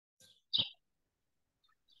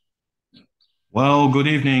Well, good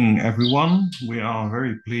evening, everyone. We are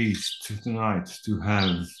very pleased tonight to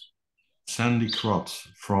have Sandy Krot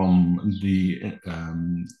from the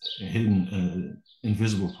Hidden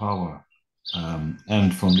Invisible Power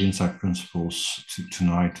and from the Insight Principles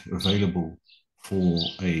tonight available for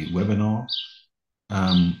a webinar.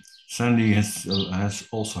 Sandy has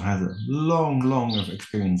also had a long of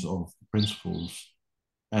experience of principles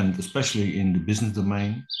and especially in the business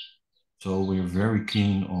domain. So we're very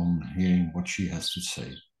keen on hearing what she has to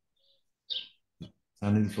say.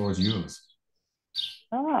 Sandy, the floor is yours.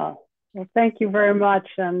 Well, thank you very much,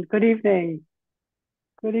 and good evening.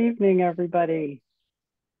 Good evening, everybody.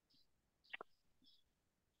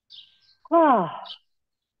 Ah,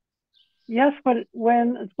 yes, but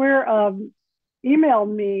when Square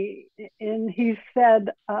emailed me and he said,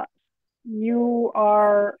 you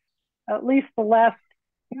are at least the last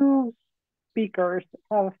few speakers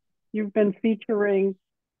have you've been featuring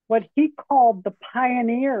what he called the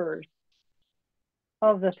pioneers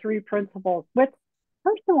of the three principles, which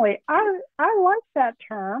personally I like that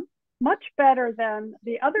term much better than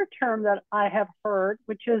the other term that I have heard,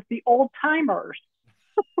 which is the old timers.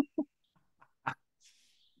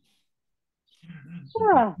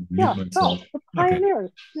 Yeah, Mute yeah. myself. So the Okay.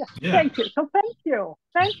 pioneers. Yeah, Yeah. thank you. So thank you.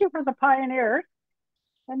 Thank you for the pioneers.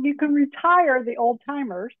 And you can retire the old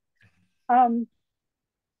timers. Um,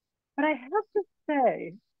 but I have to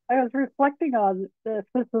say, I was reflecting on this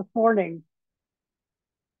morning,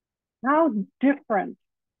 how different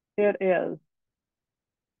it is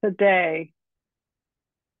today,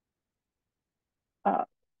 uh,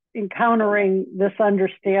 encountering this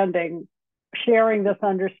understanding, sharing this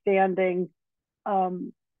understanding,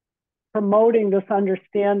 um, promoting this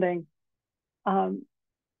understanding, um,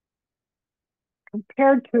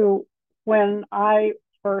 compared to when I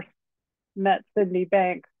first met Sydney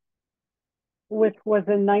Banks, which was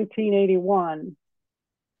in 1981.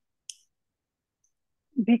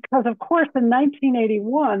 Because, of course, in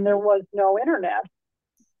 1981, there was no internet,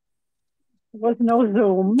 there was no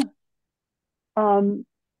Zoom, um,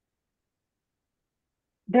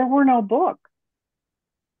 there were no books.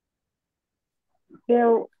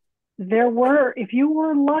 There, there were, if you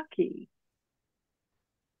were lucky,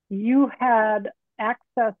 you had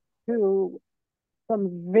access to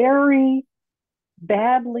some very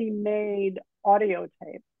badly made audio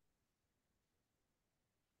tape,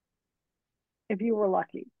 if you were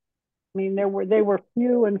lucky. I mean, they were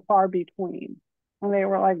few and far between, and they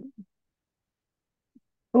were like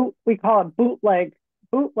we call it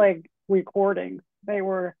bootleg recordings. They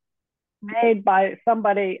were made by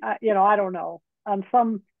somebody, I don't know, on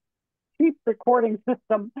some cheap recording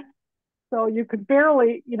system, so you could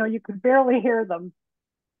barely hear them.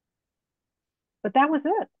 But that was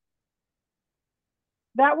it.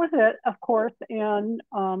 That was it, of course, and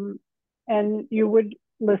you would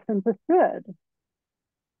listen to Sid,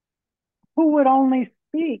 who would only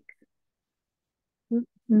speak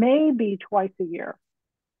maybe twice a year.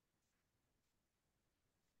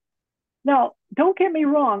 Now, don't get me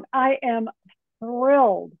wrong, I am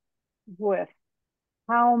thrilled with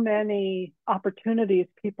how many opportunities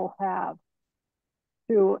people have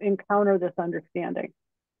to encounter this understanding.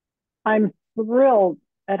 I'm thrilled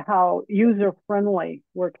at how user friendly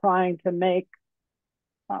we're trying to make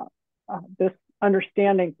uh, this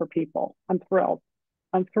understanding for people. I'm thrilled.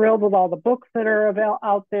 I'm thrilled with all the books that are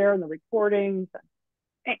out there and the recordings.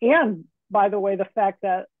 And by the way, the fact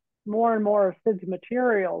that more and more of Sid's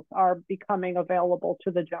materials are becoming available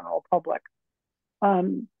to the general public.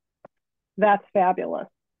 Um, that's fabulous.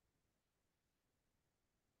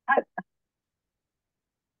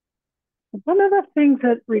 One of the things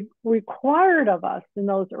that required of us in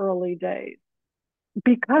those early days,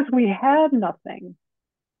 because we had nothing,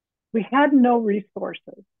 we had no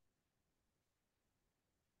resources,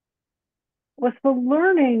 was the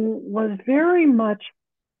learning was very much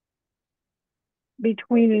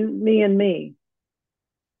between me and me.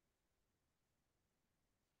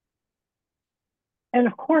 And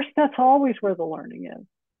of course, that's always where the learning is.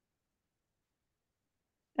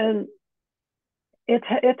 And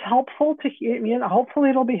it's helpful to hear,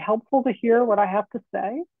 hopefully it'll be helpful to hear what I have to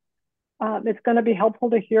say. It's going to be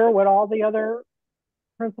helpful to hear what all the other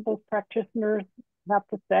principles practitioners have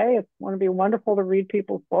to say. It's going to be wonderful to read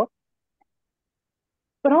people's books.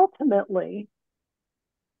 But ultimately,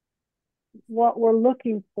 what we're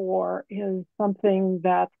looking for is something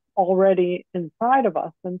that's already inside of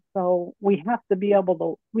us. And so we have to be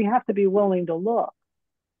willing to look.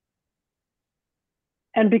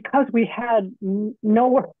 And because we had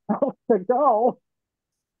nowhere else to go,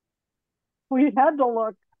 we had to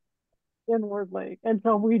look inwardly. And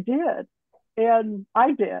so we did. And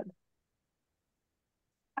I did.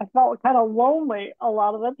 I felt kind of lonely a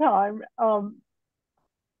lot of the time.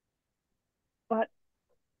 But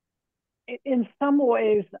in some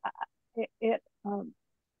ways, it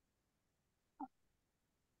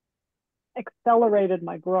accelerated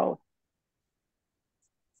my growth.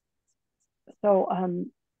 So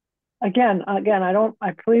I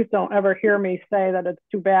please don't ever hear me say that it's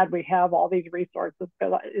too bad we have all these resources,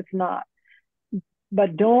 because it's not.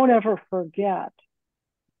 But don't ever forget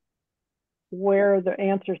where the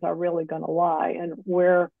answers are really going to lie, and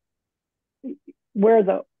where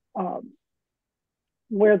the um,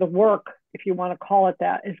 where the work, if you want to call it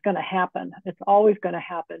that, is going to happen. It's always going to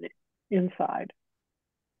happen inside.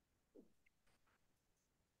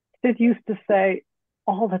 Sid used to say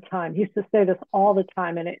all the time. He used to say this all the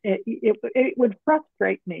time, and it would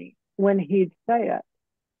frustrate me when he'd say it.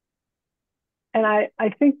 And I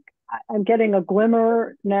think I'm getting a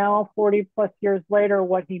glimmer now, 40 plus years later,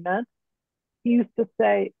 what he meant. He used to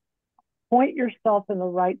say, point yourself in the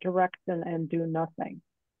right direction and do nothing.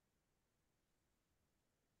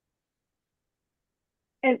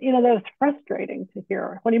 And, that was frustrating to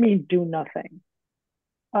hear. What do you mean, do nothing?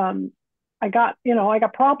 I got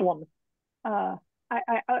problems. I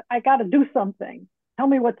got to do something. Tell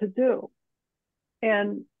me what to do.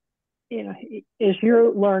 And, as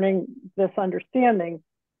you're learning this understanding,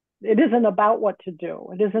 it isn't about what to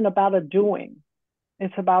do. It isn't about a doing.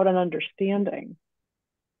 It's about an understanding.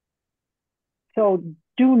 So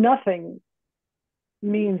do nothing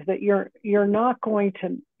means that you're not going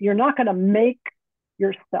to make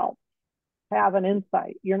yourself have an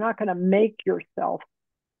insight. You're not going to make yourself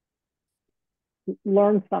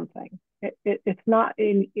learn something. It's not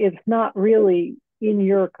really in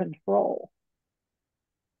your control.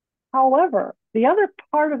 However, the other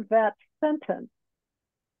part of that sentence,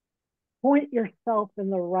 point yourself in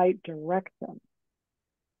the right direction,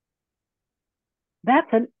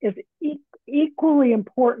 is equally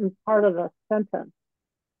important part of the sentence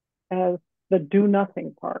as the do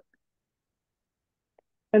nothing part.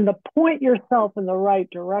 And the point yourself in the right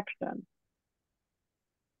direction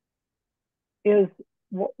is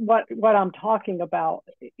what I'm talking about.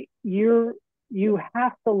 You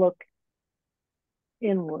have to look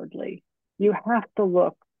inwardly. You have to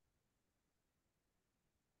look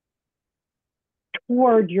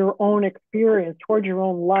toward your own experience, toward your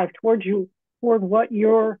own life, toward what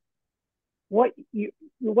you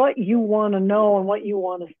want to know and what you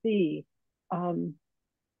want to see,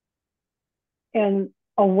 and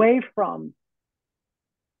away from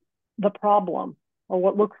the problem, or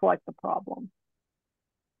what looks like the problem,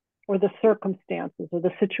 or the circumstances, or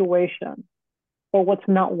the situation, or what's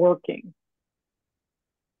not working,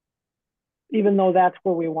 even though that's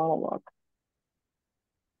where we want to look.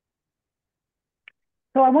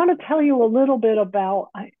 So I want to tell you a little bit about,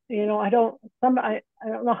 I don't know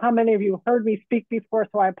how many of you heard me speak before,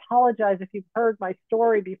 so I apologize if you've heard my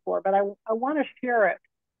story before, but I want to share it,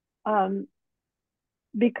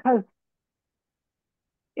 because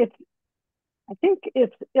I think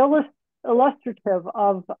it's illustrative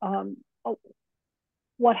of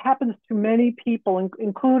what happens to many people,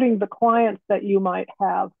 including the clients that you might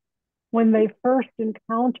have, when they first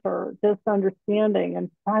encounter this understanding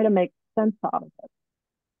and try to make sense out of it.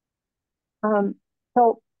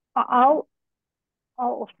 So I'll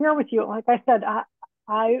share with you. Like I said,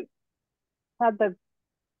 I had the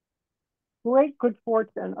great good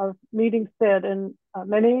fortune of meeting Sid in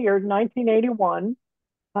many years, 1981.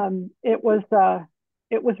 It was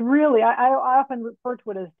really, I often refer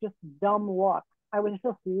to it as just dumb luck. I was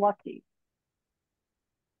just lucky,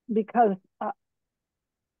 because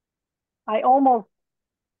I almost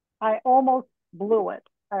blew it.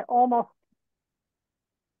 I almost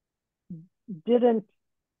didn't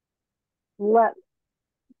let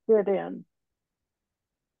Sid in.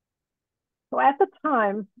 So at the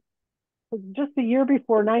time, just the year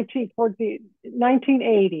before, towards the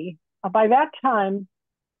 1980, by that time,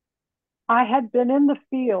 I had been in the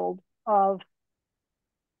field of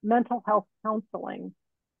mental health counseling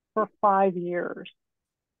for 5 years.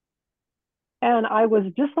 And I was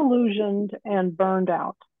disillusioned and burned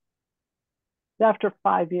out after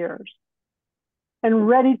 5 years and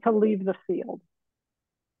ready to leave the field.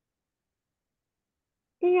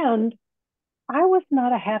 And I was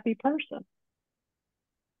not a happy person.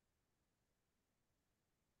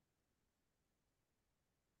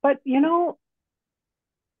 But the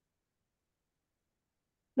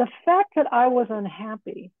fact that I was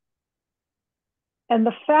unhappy and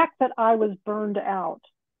the fact that I was burned out,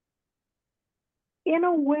 in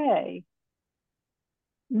a way,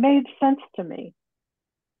 made sense to me,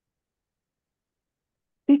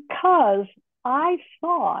 because I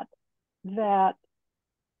thought that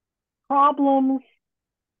problems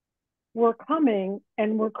were coming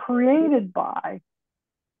and were created by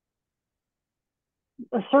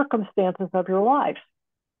the circumstances of your life,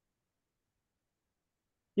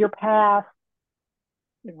 your past,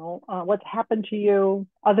 what's happened to you,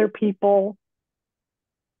 other people.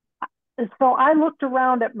 And so I looked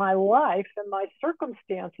around at my life and my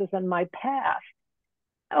circumstances and my past.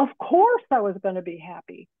 Of course I was going to be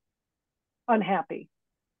unhappy.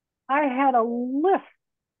 I had a list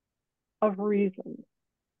of reasons.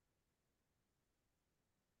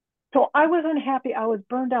 So I was unhappy, I was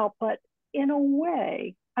burned out, but in a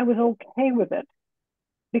way, I was okay with it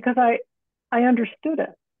because I understood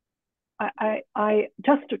it. I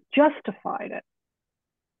just justified it.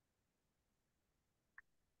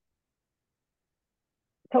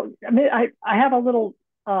 So I mean, I have a little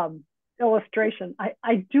illustration.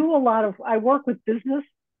 I work with business.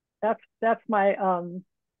 That's my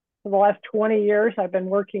for the last 20 years I've been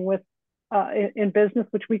working with in business,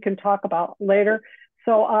 which we can talk about later.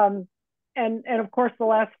 So and of course the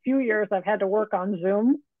last few years I've had to work on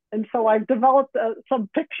Zoom, and so I've developed some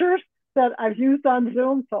pictures that I've used on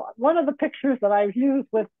Zoom. So one of the pictures that I've used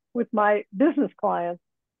with my business clients,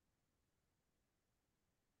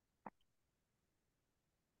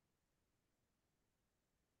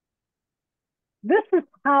 this is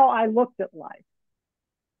how I looked at life.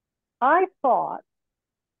 I thought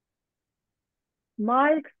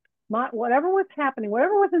my whatever was happening,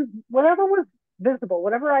 whatever was visible,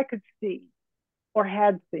 whatever I could see or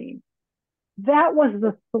had seen, that was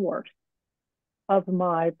the source of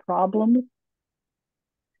my problems,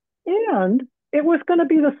 and it was going to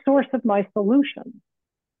be the source of my solution.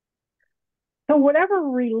 So whatever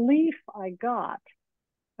relief I got,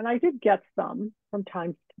 and I did get some from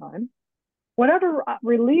time to time, whatever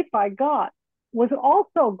relief I got was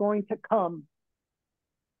also going to come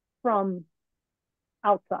from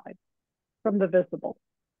outside, from the visible.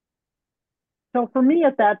 So for me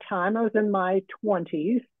at that time, I was in my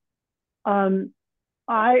 20s.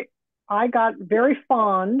 I got very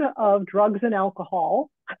fond of drugs and alcohol.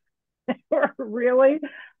 They were really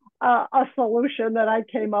a solution that I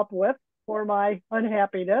came up with for my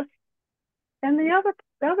unhappiness. And the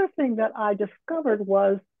other thing that I discovered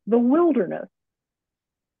was the wilderness.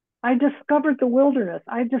 I discovered the wilderness.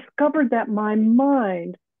 I discovered that my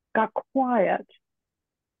mind got quiet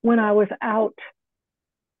when I was out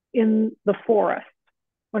in the forest,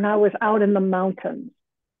 when I was out in the mountains.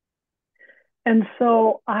 And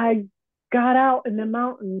so I got out in the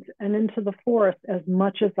mountains and into the forest as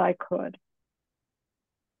much as I could.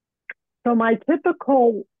 So my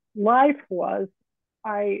typical life was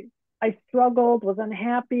I struggled, was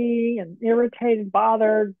unhappy and irritated,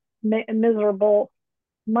 bothered, miserable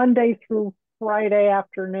Monday through Friday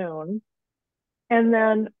afternoon. And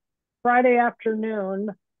then Friday afternoon,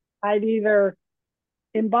 I'd either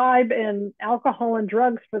imbibe in alcohol and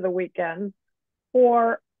drugs for the weekend,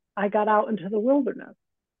 or I got out into the wilderness.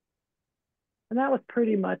 And that was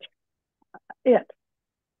pretty much it.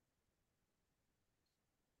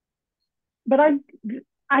 But I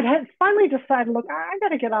had finally decided, look, I got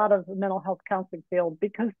to get out of the mental health counseling field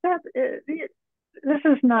because this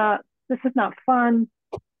is not fun.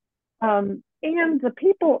 And the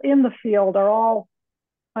people in the field are all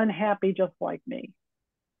unhappy just like me.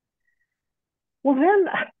 Well, then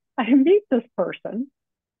I meet this person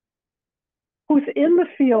who's in the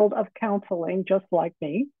field of counseling just like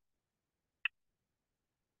me,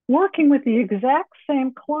 working with the exact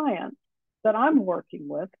same client that I'm working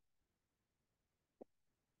with,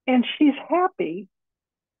 and she's happy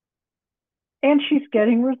and she's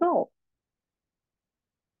getting results.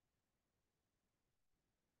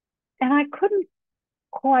 And I couldn't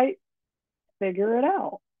quite figure it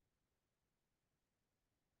out.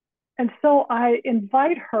 And so I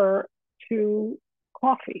invite her to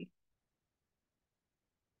coffee.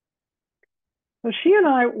 So she and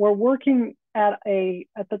I were working at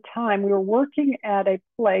the time, we were working at a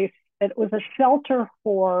place. It was a shelter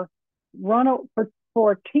for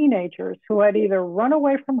teenagers who had either run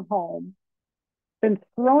away from home, been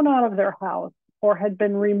thrown out of their house, or had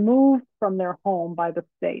been removed from their home by the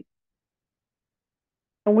state.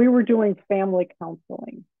 And we were doing family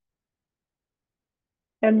counseling.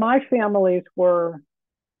 And my families were,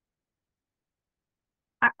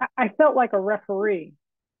 I felt like a referee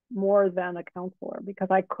more than a counselor because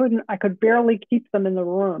I could barely keep them in the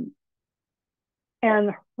room.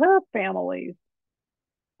 And her families,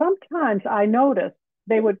 sometimes I noticed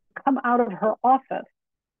they would come out of her office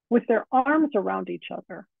with their arms around each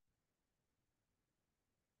other.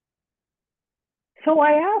 So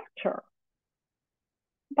I asked her,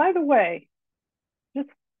 by the way, just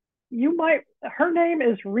her name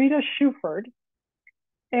is Rita Shuford,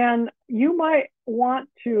 and you might want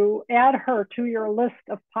to add her to your list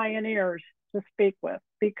of pioneers to speak with,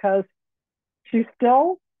 because she's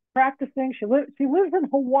still practicing. She lives in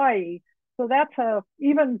Hawaii, so that's a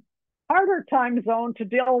even harder time zone to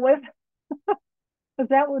deal with, because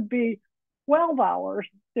that would be 12 hours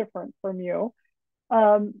different from you.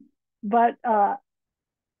 Um, but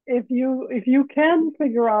if you can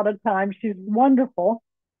figure out a time, she's wonderful.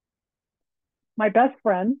 My best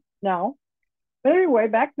friend now. But anyway,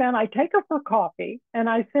 back then I take her for coffee and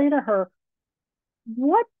I say to her,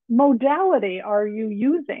 "What modality are you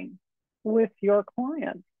using with your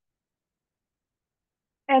clients?"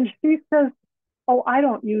 And she says, "Oh, I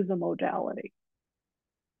don't use a modality."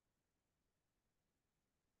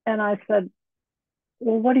 And I said,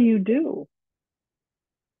 "Well, what do you do?"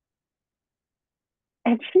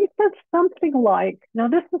 And she said something like, now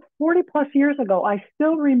this was 40 plus years ago. I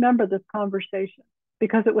still remember this conversation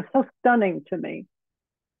because it was so stunning to me.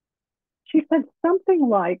 She said something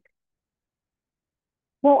like,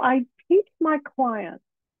 "Well, I teach my clients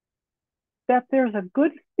that there's a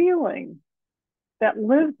good feeling that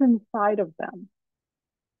lives inside of them.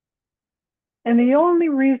 And the only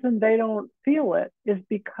reason they don't feel it is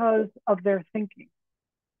because of their thinking,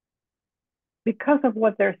 because of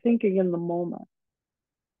what they're thinking in the moment.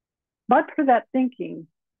 But for that thinking,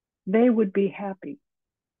 they would be happy."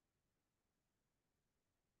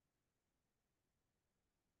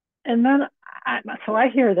 And then so I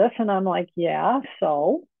hear this and I'm like, "Yeah,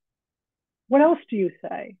 so what else do you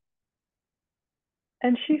say?"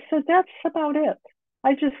 And she said, "That's about it.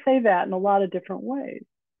 I just say that in a lot of different ways."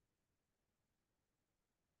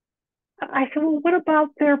 I said, "Well, what about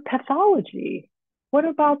their pathology? What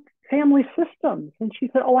about family systems?" And she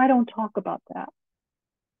said, "Oh, I don't talk about that."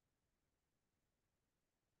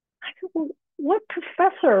 I said, "Well, what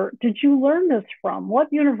professor did you learn this from?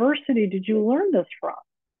 What university did you learn this from?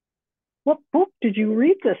 What book did you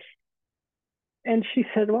read this?" And she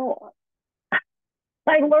said, "Well,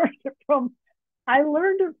 I learned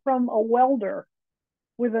it from a welder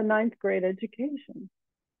with a ninth grade education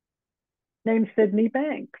named Sydney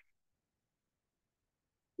Banks."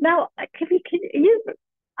 Now,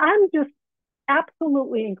 I'm just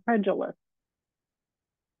absolutely incredulous,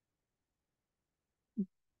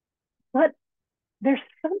 but there's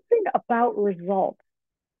something about results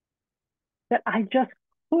that I just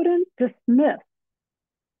couldn't dismiss.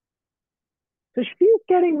 So she's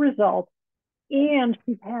getting results and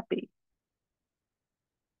she's happy.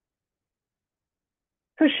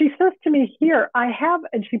 So she says to me, "Here, I have,"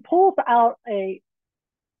 and she pulls out a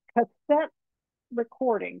cassette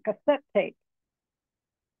cassette tape.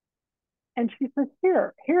 And she says,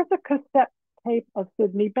 here's a cassette tape of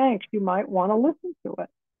Sydney Banks. You might want to listen to it."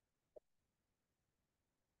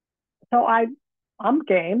 So I'm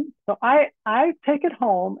game. So I take it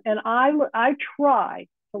home and I try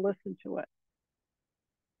to listen to it.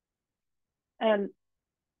 And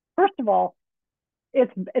first of all,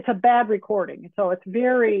 it's a bad recording. So it's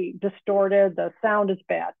very distorted. The sound is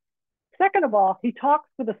bad. Second of all, he talks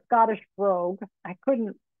with a Scottish brogue. I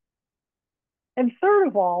couldn't. And third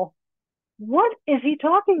of all, what is he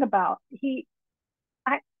talking about?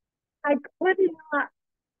 I, I could not,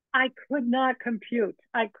 I could not compute.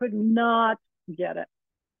 I could not get it.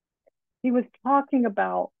 He was talking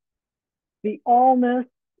about the allness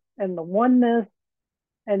and the oneness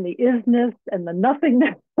and the isness and the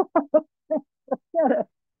nothingness. Forget it.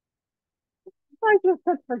 I just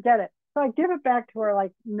said, forget it. So I give it back to her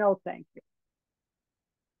like, "No, thank you."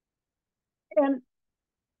 And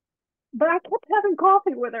but I kept having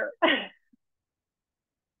coffee with her.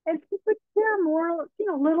 And she would share more,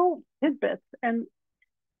 little tidbits. And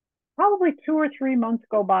probably 2 or 3 months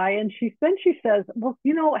go by, and she says, "Well,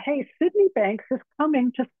 hey, Sydney Banks is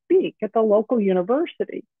coming to speak at the local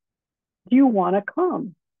university. Do you want to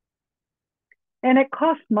come?" And it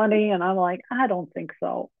costs money, and I'm like, "I don't think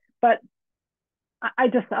so." But I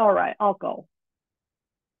just, all right, I'll go.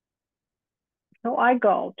 So I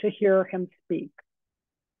go to hear him speak.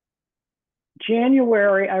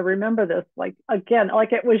 January, I remember this like again,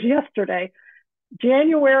 like it was yesterday,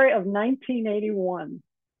 January of 1981.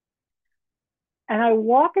 And I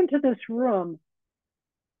walk into this room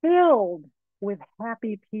filled with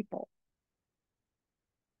happy people.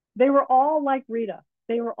 They were all like Rita,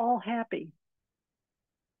 they were all happy.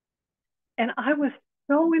 And I was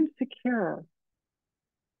so insecure.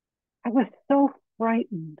 I was so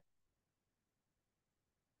frightened.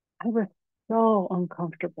 I was so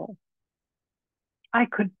uncomfortable. I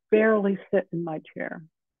could barely sit in my chair.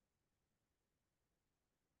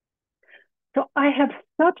 So I have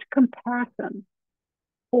such compassion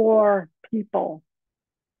for people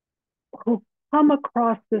who come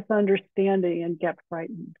across this understanding and get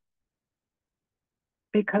frightened,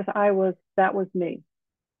 because that was me.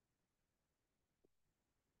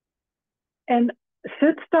 And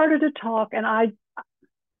Sid started to talk, and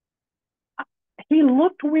he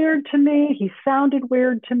looked weird to me. He sounded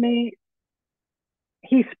weird to me.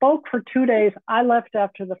 He spoke for 2 days. I left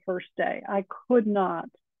after the first day. I could not.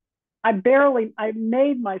 I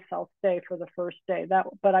made myself stay for the first day,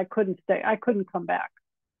 but I couldn't stay. I couldn't come back.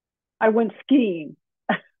 I went skiing.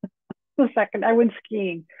 The second I went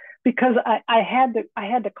skiing because I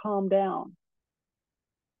had to calm down.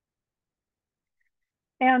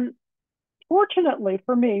 And fortunately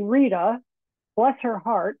for me, Rita, bless her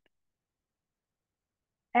heart,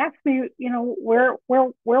 asked me, where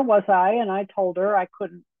was I? And I told her I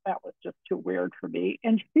couldn't. That was just too weird for me.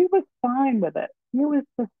 And she was fine with it. She was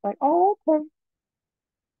just like, oh, okay.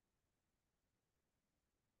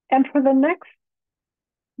 And for the next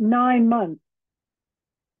 9 months,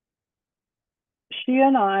 she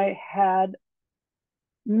and I had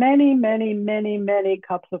many, many, many, many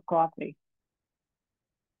cups of coffee.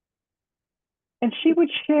 And she would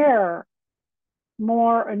share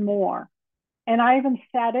more and more. And I even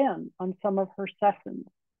sat in on some of her sessions.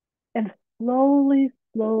 And slowly,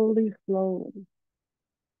 slowly, slowly,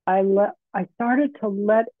 I started to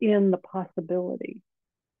let in the possibility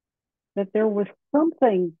that there was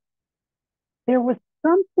something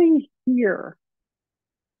here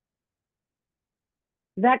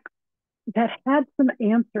that had some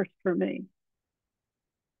answers for me.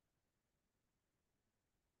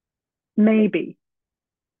 Maybe.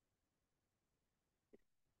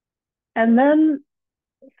 And then,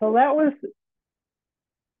 so that was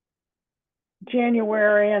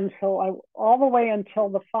January, and so all the way until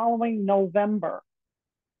the following November,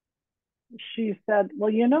 she said,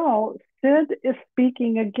 well, Sid is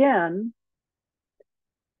speaking again.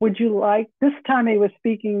 Would you like, this time he was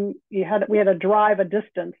speaking, we had to drive a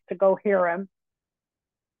distance to go hear him.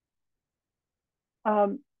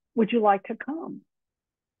 Would you like to come?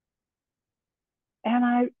 And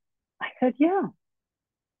I said, yeah.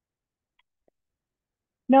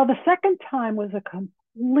 Now, the second time was a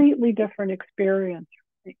completely different experience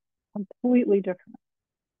for me, completely different.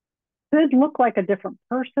 Sid looked like a different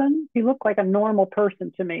person. He looked like a normal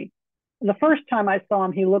person to me. The first time I saw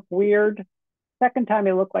him, he looked weird. Second time,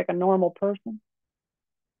 he looked like a normal person.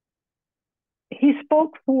 He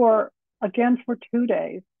spoke again for 2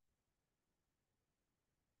 days.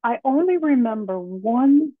 I only remember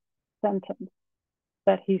one sentence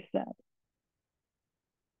that he said.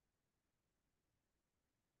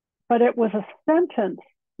 But it was a sentence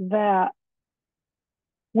that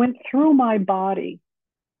went through my body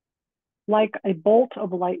like a bolt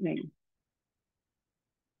of lightning.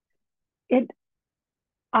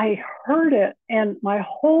 I heard it, and my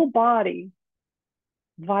whole body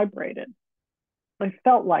vibrated. I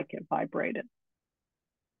felt like it vibrated.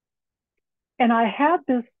 And I had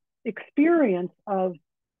this experience and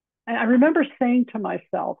I remember saying to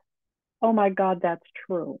myself, oh my God, that's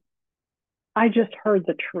true. I just heard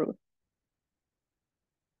the truth.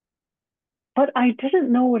 But I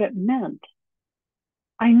didn't know what it meant.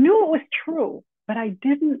 I knew it was true, but I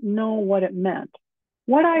didn't know what it meant.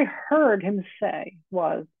 What I heard him say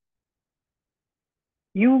was,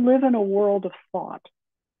 you live in a world of thought.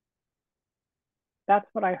 That's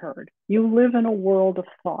what I heard. You live in a world of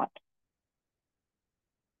thought.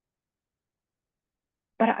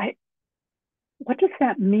 But what does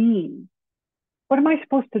that mean? What am I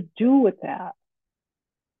supposed to do with that?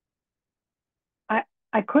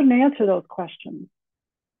 I couldn't answer those questions.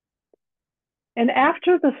 And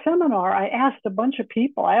after the seminar, I asked a bunch of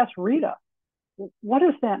people. I asked Rita, what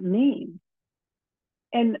does that mean?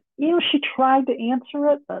 And, she tried to answer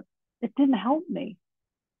it, but it didn't help me.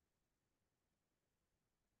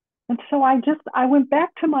 And so I went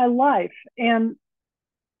back to my life, and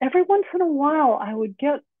every once in a while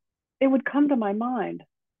it would come to my mind.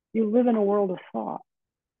 You live in a world of thought.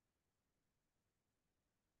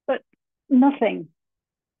 But nothing.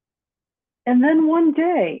 And then one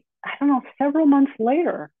day, I don't know, several months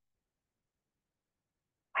later,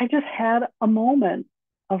 I just had a moment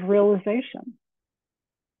of realization.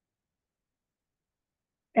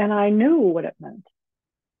 And I knew what it meant.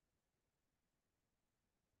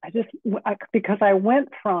 Because I went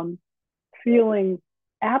from feeling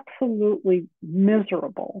absolutely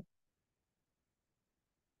miserable.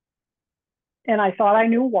 And I thought I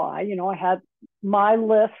knew why. I had my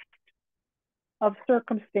list of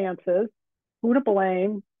circumstances, who to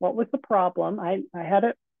blame, what was the problem. I had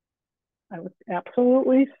it. I was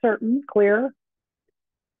absolutely certain, clear.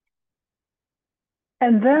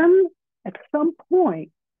 And then at some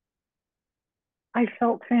point, I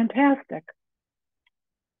felt fantastic.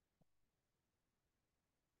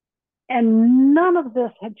 And none of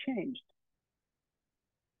this had changed.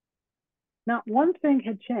 Not one thing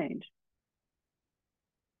had changed.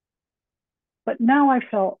 But now I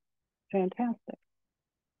felt fantastic.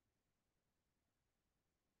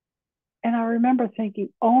 And I remember thinking,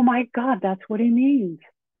 oh my God, that's what he means.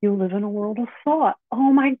 You live in a world of thought.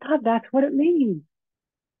 Oh my God, that's what it means.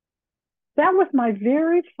 That was my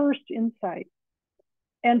very first insight.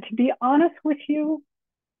 And to be honest with you,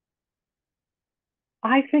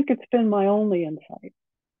 I think it's been my only insight.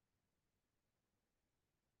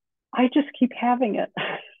 I just keep having it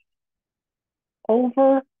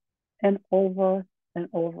over and over and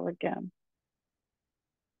over again.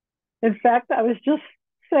 In fact, I was just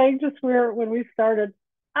saying when we started,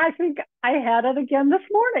 I think I had it again this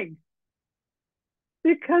morning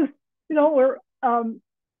because, we're,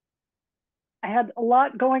 I had a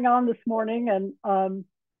lot going on this morning, and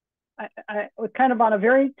I was kind of on a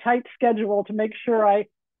very tight schedule to make sure I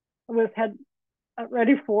had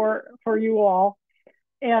ready for you all.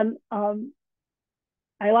 And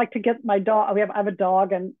I like to get my dog. I have a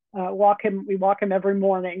dog, and walk him. We walk him every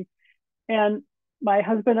morning. And my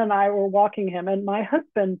husband and I were walking him, and my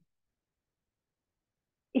husband,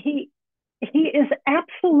 he is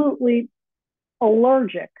absolutely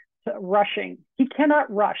allergic to rushing. He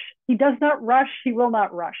cannot rush. He does not rush. He will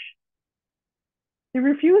not rush. He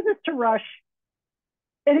refuses to rush,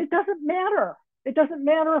 and it doesn't matter. It doesn't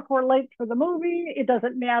matter if we're late for the movie. It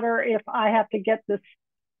doesn't matter if I have to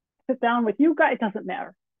sit down with you guys. It doesn't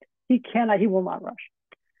matter. He will not rush.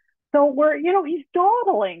 So he's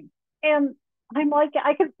dawdling, and I'm like,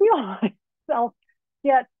 I can feel myself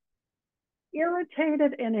get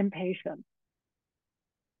irritated and impatient.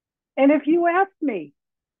 And if you ask me,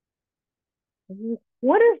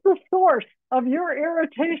 what is the source of your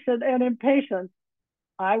irritation and impatience?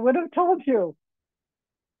 I would have told you.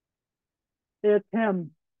 It's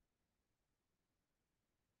him.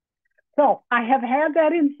 So I have had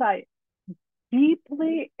that insight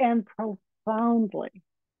deeply and profoundly.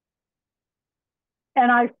 And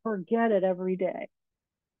I forget it every day.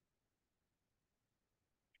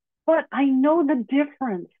 But I know the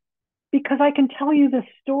difference because I can tell you the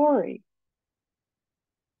story.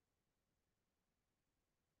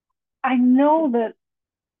 I know that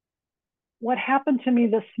what happened to me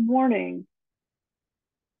this morning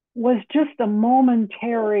was just a moment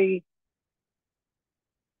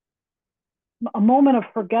of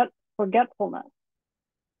forgetfulness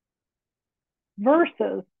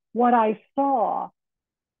versus what I saw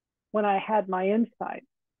when I had my insight,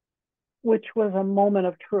 which was a moment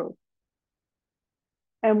of truth.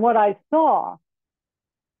 And what I saw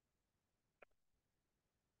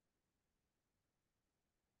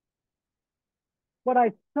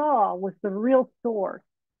was the real source.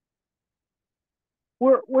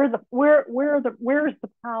 Where's the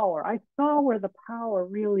power? I saw where the power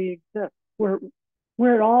really exists, where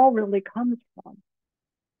it all really comes from.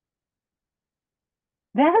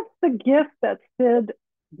 That's the gift that Sid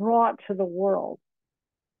brought to the world.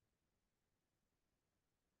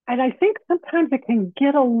 And I think sometimes it can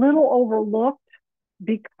get a little overlooked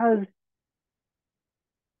because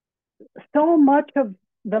so much of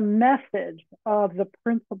the message of the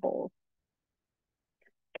principles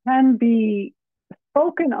can be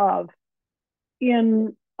spoken of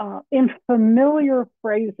in familiar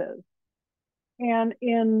phrases and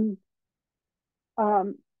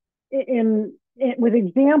with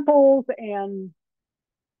examples and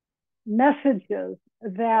messages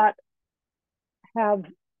that have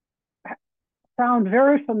sound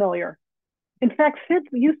very familiar. In fact, Sid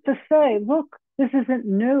used to say, "Look, this isn't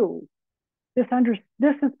new. This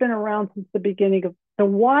has been around since the beginning of the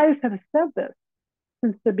wise have said this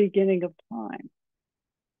since the beginning of time."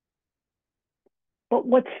 But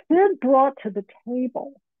what Sid brought to the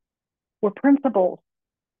table were principles.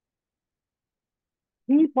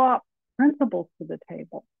 He brought principles to the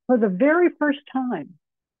table for the very first time.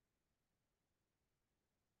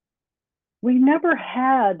 We never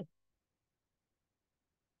had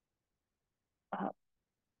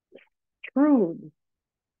truths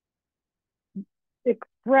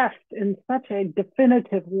expressed in such a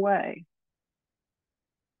definitive way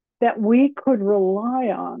that we could rely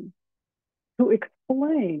on to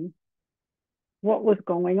explain what was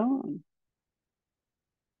going on.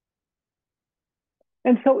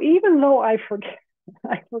 And so even though I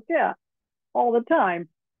forget all the time,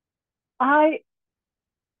 I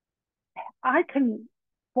can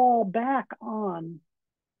fall back on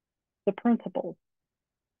the principles.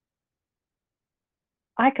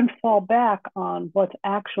 I can fall back on what's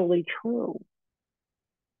actually true.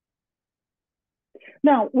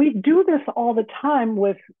 Now, we do this all the time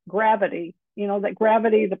with gravity, that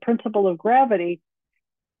gravity, the principle of gravity,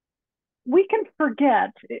 we can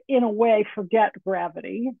forget, in a way, forget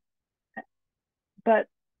gravity, but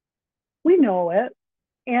we know it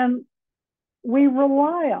and we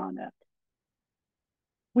rely on it.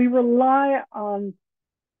 We rely on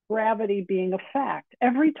gravity being a fact.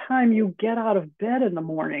 Every time you get out of bed in the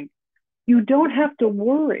morning, you don't have to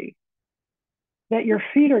worry that your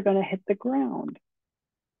feet are going to hit the ground.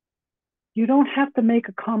 You don't have to make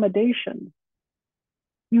accommodations.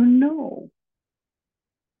 You know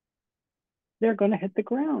they're going to hit the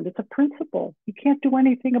ground. It's a principle. You can't do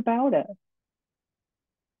anything about it.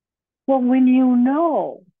 Well, when you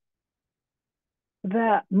know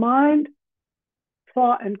that mind,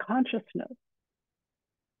 thought, and consciousness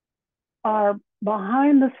are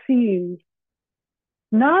behind the scenes,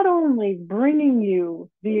 not only bringing you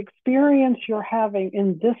the experience you're having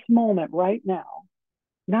in this moment right now,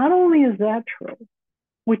 not only is that true,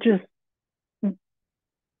 which is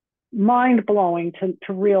mind-blowing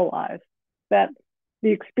to realize that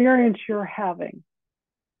the experience you're having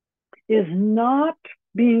is not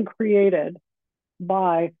being created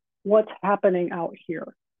by what's happening out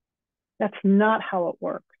here. That's not how it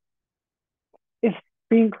works. It's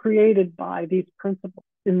being created by these principles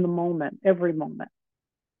in the moment, every moment.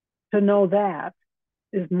 To know that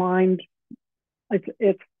is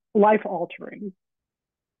it's life altering.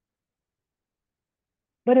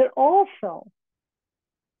 But to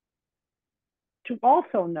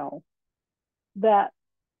also know that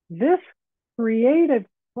this creative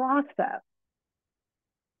process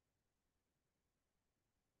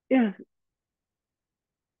is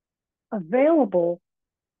available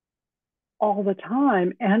all the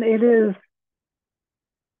time, and it is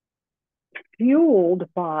fueled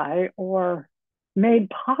by or made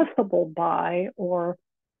possible by or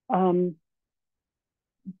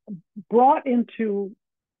brought into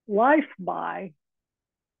life by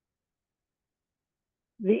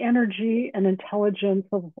the energy and intelligence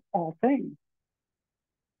of all things.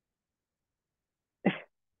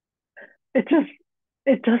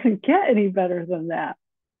 It doesn't get any better than that.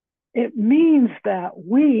 It means that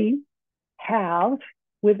we have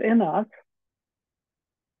within us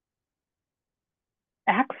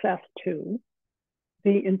access to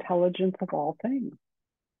the intelligence of all things.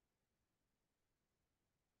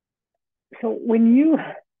 So when you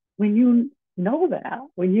know that,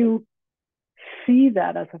 when you see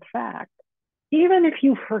that as a fact, even if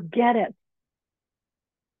you forget it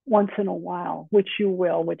once in a while, which you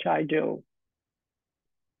will, which I do,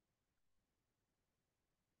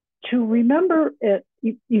 to remember it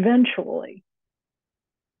eventually,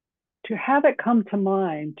 to have it come to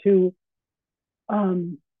mind, to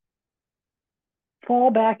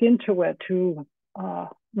fall back into it, to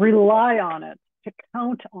rely on it, to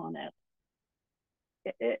count on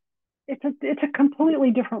it. It's a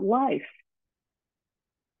completely different life.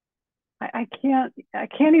 I can't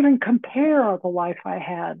even compare the life I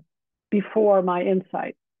had before my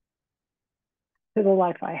insight to the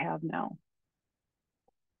life I have now.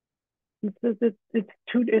 It's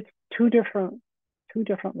two different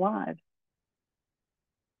lives.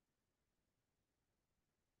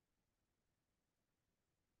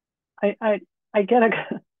 I get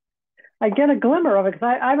a glimmer of it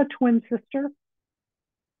because I have a twin sister.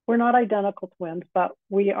 We're not identical twins, but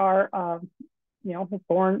we are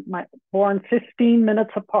born 15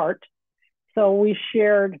 minutes apart. So we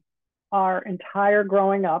shared our entire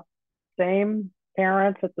growing up, same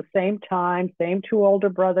parents at the same time, same two older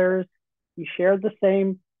brothers. We shared the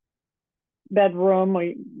same bedroom.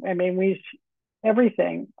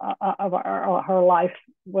 Everything of her life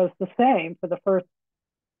was the same for the first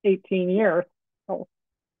 18 years. So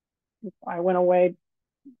we went away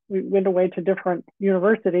to different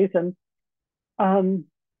universities, and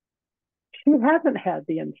she hasn't had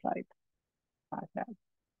the insight I've had.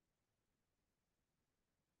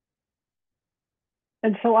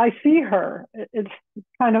 And so I see her. It's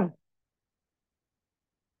kind of,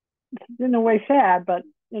 in a way, sad, but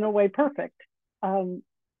in a way perfect, to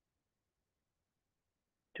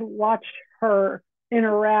watch her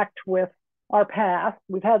interact with our past.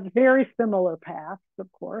 We've had very similar pasts,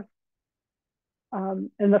 of course. In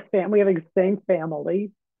the family, we have the same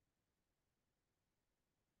family.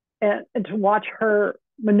 And to watch her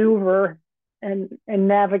maneuver and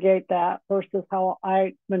navigate that versus how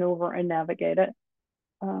I maneuver and navigate it,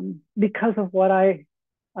 because of what I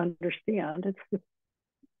understand. It's just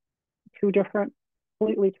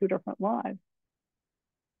completely two different lives.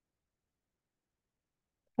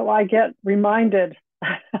 So I get reminded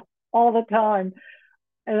all the time.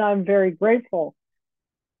 And I'm very grateful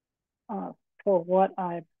uh, for what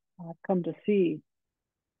I've come to see.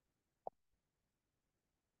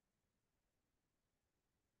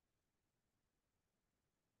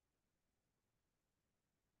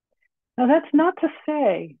 Now, that's not to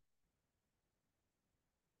say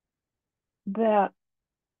that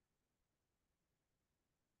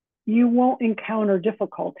you won't encounter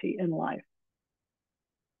difficulty in life.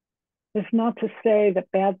 It's not to say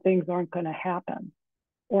that bad things aren't going to happen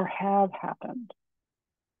or have happened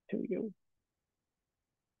to you.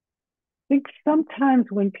 I think sometimes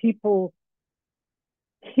when people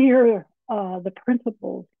hear the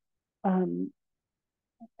principles um,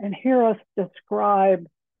 and hear us describe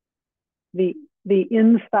the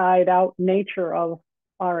inside out nature of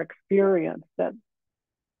our experience, that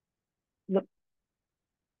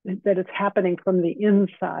it's happening from the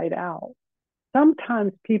inside out.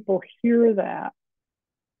 Sometimes people hear that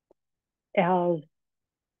as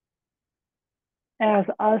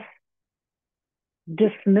us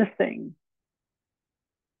dismissing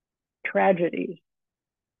tragedies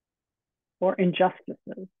or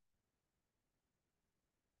injustices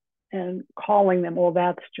and calling them, well,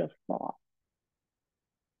 that's just thought.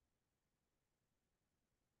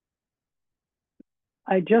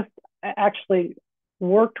 I just actually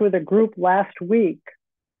worked with a group last week.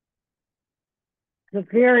 It's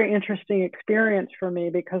a very interesting experience for me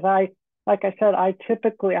because like I said, I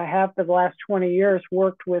have for the last 20 years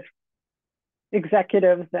worked with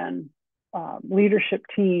executives and leadership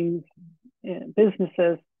teams in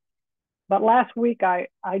businesses. But last week I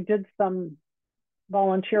did some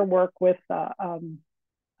volunteer work with an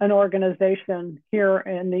organization here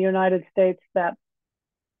in the United States that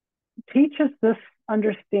teaches this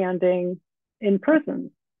understanding in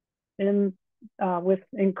prisons, with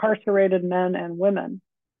incarcerated men and women.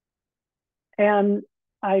 And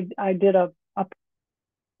I did a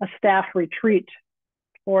staff retreat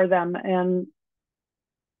for them, and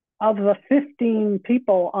of the 15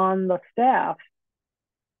 people on the staff,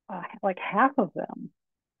 like half of them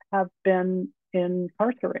have been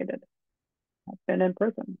incarcerated, have been in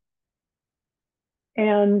prison,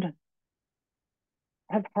 and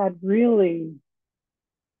have had really,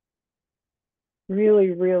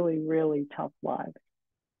 really, really, really tough lives,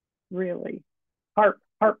 really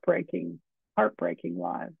heartbreaking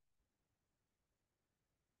lives.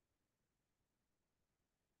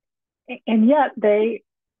 And yet they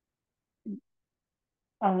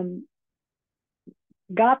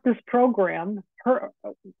got this program,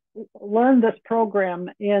 learned this program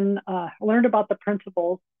learned about the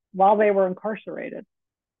principles while they were incarcerated,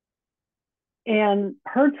 and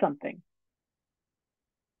heard something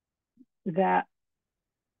that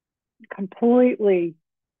completely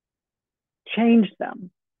changed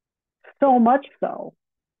them. So much so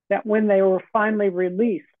that when they were finally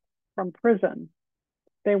released from prison,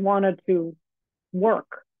 they wanted to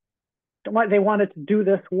work. They wanted to do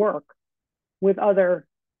this work with other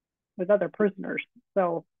prisoners.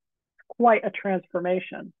 So quite a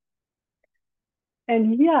transformation.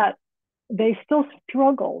 And yet they still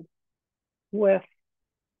struggled with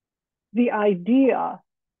the idea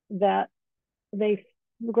that they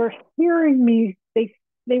were hearing me,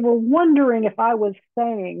 they were wondering if I was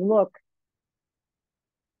saying, look,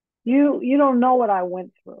 you don't know what I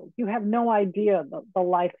went through. You have no idea the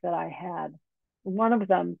life that I had. One of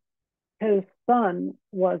them, his son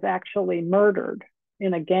was actually murdered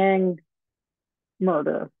in a gang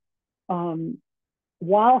murder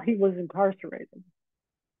while he was incarcerated.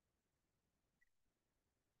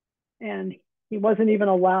 And he wasn't even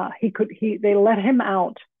allowed, they let him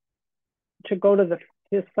out to go to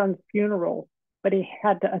his son's funeral, but he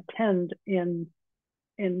had to attend in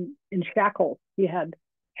shackles. He had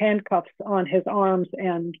handcuffs on his arms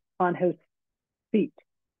and on his feet,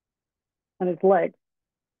 on his legs.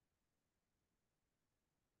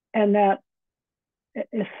 And that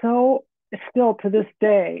is still to this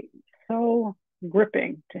day, so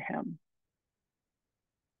gripping to him.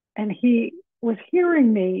 And he was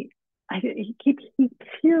hearing me, he keeps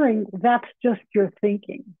hearing, that's just your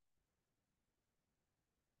thinking.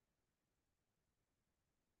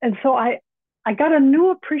 And so I got a new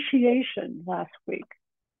appreciation last week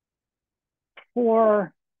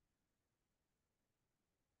for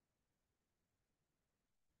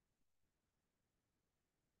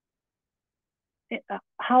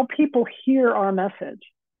how people hear our message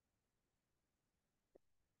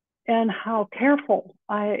and how careful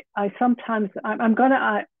I sometimes I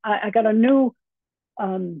got a new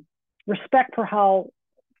respect for how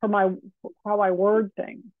I word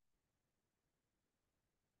things,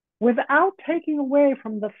 without taking away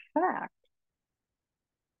from the fact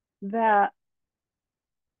that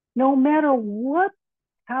no matter what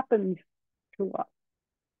happens to us,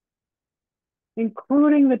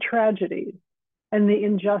 including the tragedies and the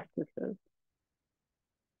injustices,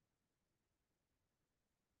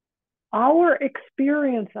 our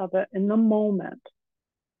experience of it in the moment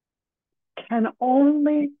can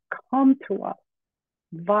only come to us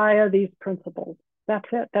via these principles. That's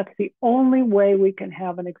it. That's the only way we can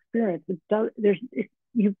have an experience.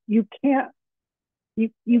 You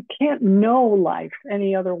can't know life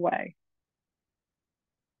any other way.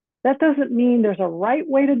 That doesn't mean there's a right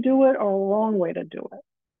way to do it or a wrong way to do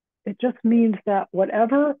it. It just means that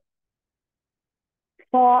whatever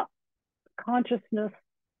thought, consciousness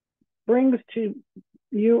brings to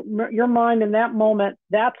your mind in that moment,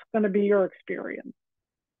 that's going to be your experience.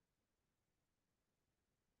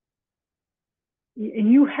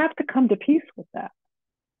 And you have to come to peace with that,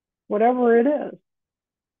 whatever it is.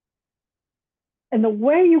 And the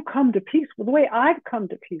way you come to peace, the way I've come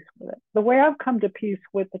to peace with it, the way I've come to peace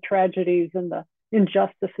with the tragedies and the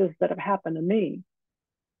injustices that have happened to me,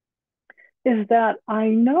 is that I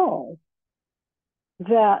know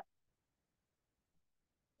that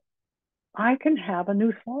I can have a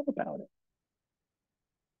new thought about it.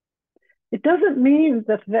 It doesn't mean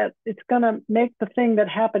that it's going to make the thing that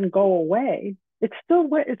happened go away. It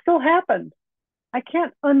still happened. I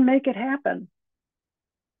can't unmake it happen.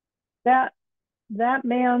 That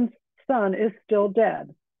man's son is still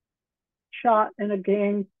dead, shot in a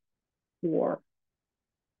gang war.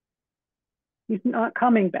 He's not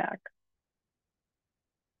coming back.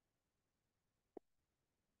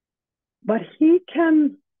 But he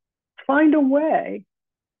can find a way.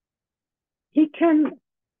 He can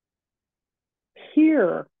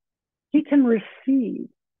hear, he can receive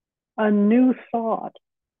a new thought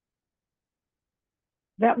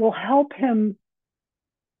that will help him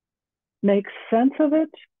make sense of it,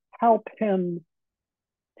 help him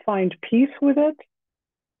find peace with it,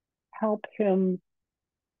 help him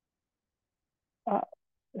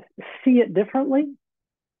see it differently.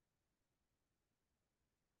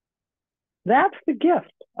 That's the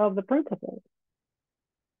gift of the principles.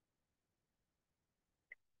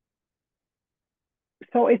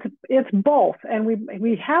 So it's both, and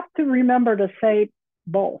we have to remember to say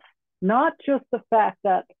both, not just the fact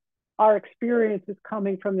that our experience is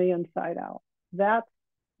coming from the inside out. That's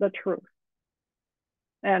the truth.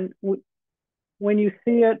 And when you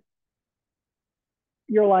see it,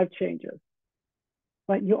 your life changes.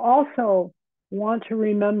 But you also want to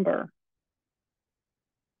remember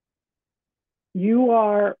you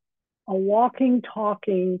are a walking,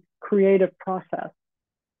 talking, creative process.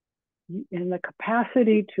 And the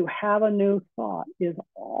capacity to have a new thought is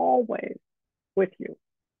always with you,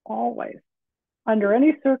 always. Under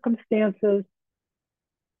any circumstances,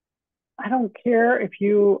 I don't care if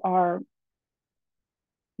you are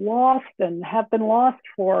lost and have been lost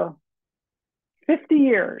for 50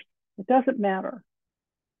 years, it doesn't matter.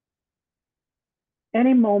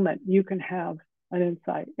 Any moment you can have an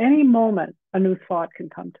insight. Any moment a new thought can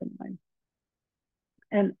come to mind.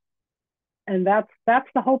 And that's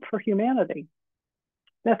the hope for humanity.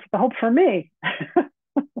 That's the hope for me.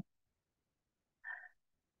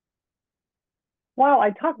 Wow, I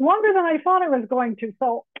talked longer than I thought I was going to.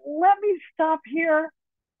 So let me stop here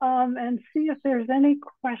and see if there's any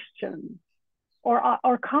questions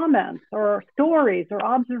or comments or stories or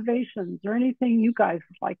observations or anything you guys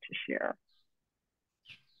would like to share.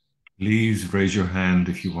 Please raise your hand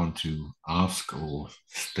if you want to ask or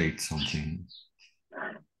state something,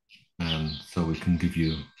 and so we can give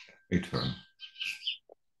you a turn.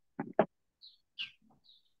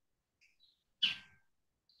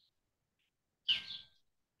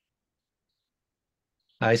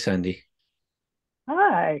 Hi, Sandy.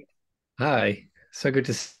 Hi. Hi. So good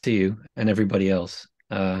to see you and everybody else.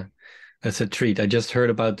 That's a treat. I just heard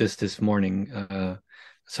about this morning,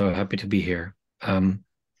 so happy to be here.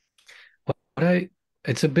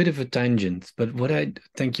 It's a bit of a tangent, but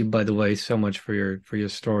thank you, by the way, so much for your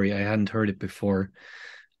story. I hadn't heard it before.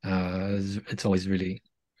 It's always really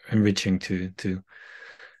enriching to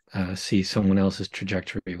see someone else's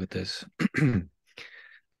trajectory with this.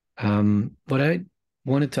 What I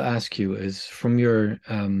wanted to ask you is from your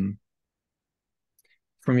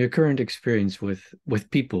current experience with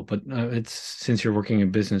people, but it's since you're working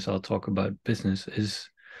in business, I'll talk about business.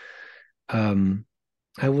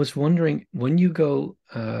 I was wondering when you go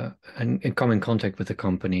and come in contact with a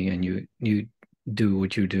company and you do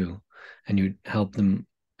what you do and you help them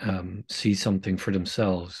see something for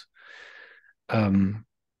themselves. Do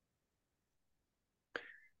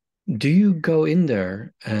you go in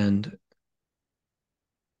there and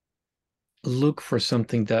look for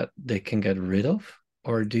something that they can get rid of,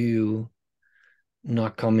 or do you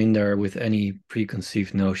not come in there with any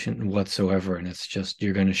preconceived notion whatsoever, and it's just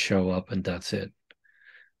you're going to show up and that's it?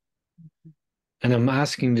 And I'm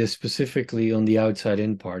asking this specifically on the outside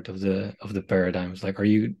in part of the paradigms. Like,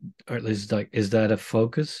 is that a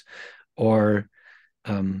focus, or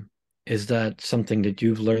is that something that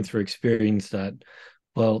you've learned through experience that,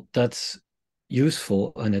 well, that's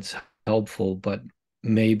useful and it's helpful, but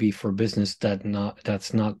maybe for business that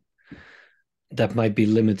might be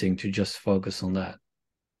limiting to just focus on that,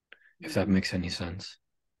 if that makes any sense.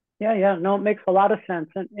 Yeah, no, it makes a lot of sense.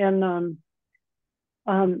 And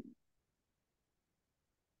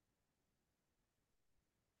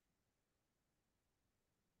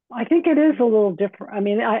I think it is a little different. I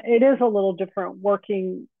mean, it is a little different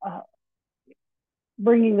working,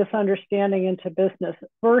 bringing this understanding into business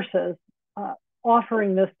versus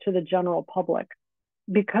offering this to the general public,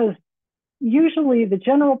 because usually the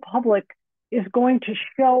general public is going to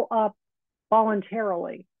show up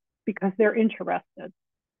voluntarily because they're interested.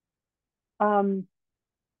 And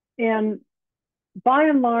by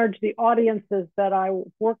and large, the audiences that I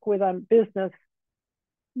work with on business,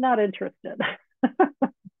 not interested.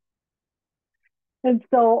 And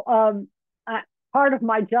so part of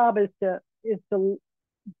my job is to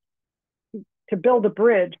build a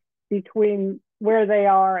bridge between where they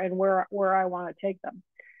are and where I want to take them.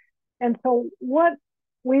 And so what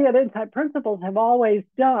we at Insight Principles have always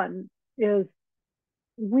done is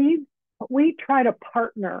we try to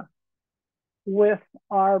partner with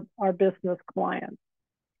our business clients.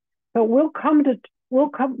 So we'll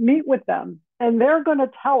come meet with them, and they're going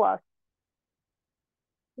to tell us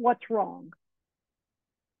what's wrong.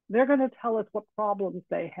 They're going to tell us what problems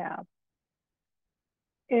they have.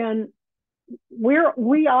 And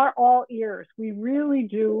we are all ears. We really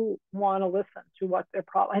do want to listen to what their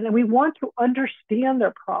problem, and we want to understand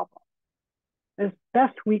their problem as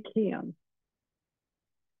best we can.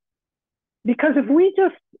 Because if we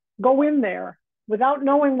just go in there without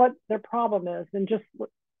knowing what their problem is and just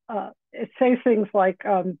say things like,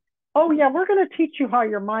 oh yeah, we're going to teach you how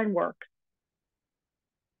your mind works.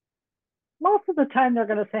 Most of the time they're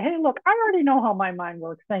going to say, hey, look, I already know how my mind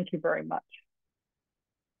works. Thank you very much.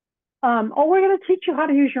 Oh, we're going to teach you how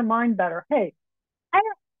to use your mind better. Hey,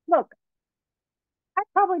 look, I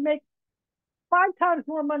probably make 5 times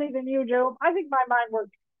more money than you do. I think my mind works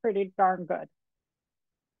pretty darn good.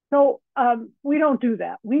 So we don't do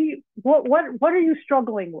that. What are you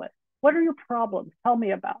struggling with? What are your problems?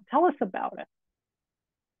 Tell us about it.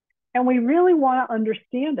 And we really want to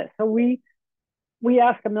understand it. So we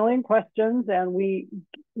ask a million questions, and we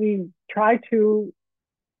try to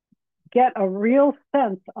get a real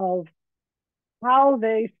sense of how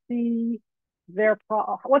they see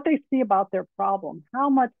what they see about their problem. How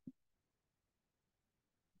much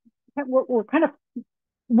we're kind of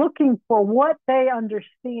looking for what they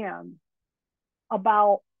understand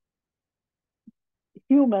about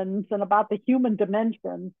humans and about the human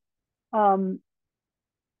dimension,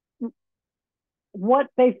 what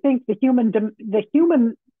they think the human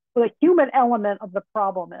element of the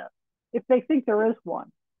problem is, if they think there is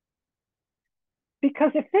one.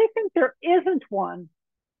 Because if they think there isn't one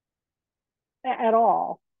at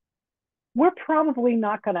all, we're probably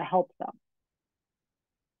not going to help them.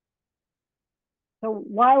 So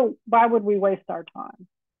why would we waste our time?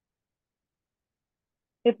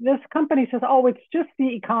 If this company says, oh, it's just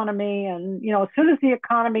the economy, and as soon as the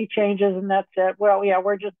economy changes and that's it, well, yeah,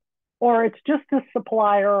 or it's just a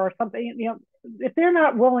supplier or something, if they're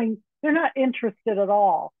not interested at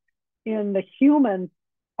all in the human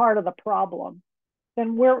part of the problem,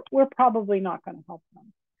 then we're probably not going to help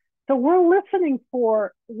them. So we're listening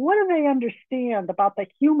for, what do they understand about the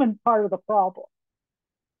human part of the problem?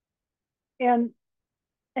 And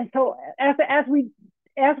so as we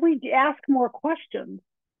ask more questions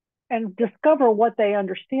and discover what they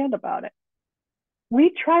understand about it,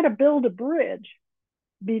 we try to build a bridge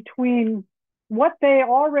between what they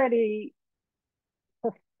already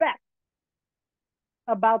suspect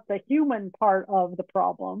about the human part of the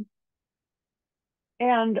problem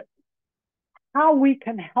and how we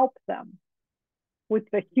can help them with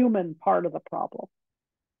the human part of the problem.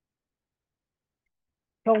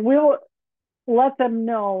 So we'll let them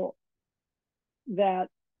know that,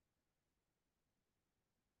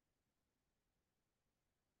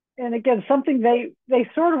 and again, something they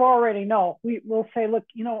sort of already know. We'll say, look,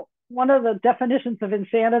 one of the definitions of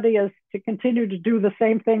insanity is to continue to do the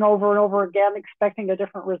same thing over and over again, expecting a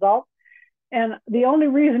different result. And the only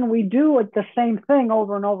reason we do it the same thing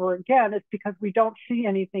over and over again is because we don't see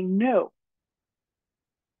anything new.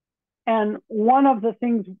 And one of the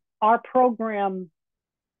things our program,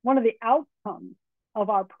 one of the outcomes of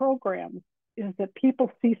our programs is that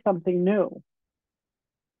people see something new.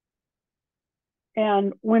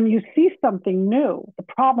 And when you see something new, the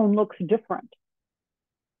problem looks different.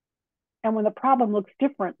 And when the problem looks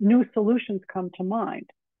different, new solutions come to mind.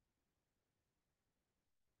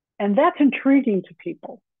 And that's intriguing to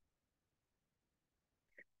people.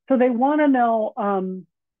 So they want to know,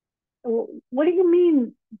 what do you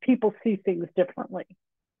mean people see things differently?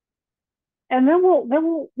 And then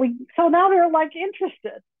so now they're like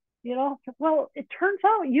interested, well, it turns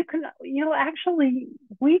out you can, actually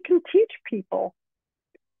we can teach people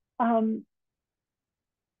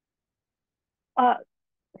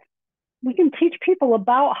we can teach people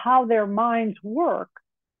about how their minds work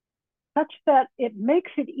such that it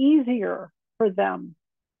makes it easier for them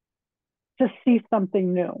to see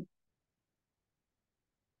something new.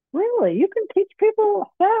 Really? You can teach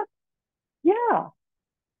people that? Yeah.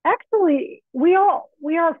 Actually, we are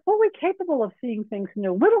fully capable of seeing things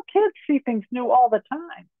new. Little kids see things new all the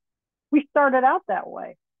time. We started out that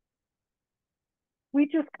way. We're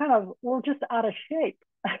just out of shape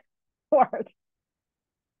for it.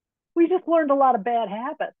 We just learned a lot of bad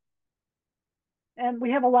habits. And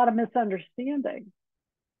we have a lot of misunderstanding.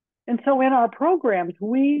 And so in our programs,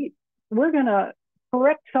 we're going to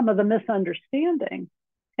correct some of the misunderstanding.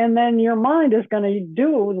 And then your mind is going to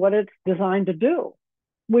do what it's designed to do,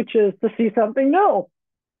 which is to see something new.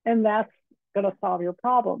 And that's going to solve your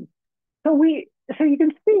problems. So you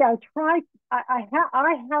can see, I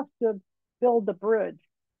have to build the bridge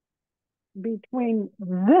between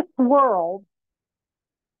this world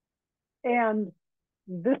and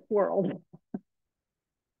this world.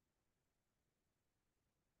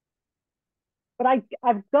 But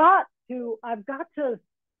I've got to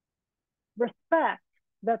respect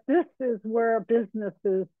that this is where business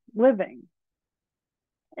is living.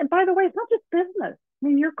 And by the way, it's not just business. I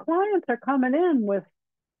mean, your clients are coming in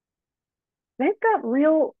they've got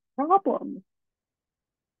real problems.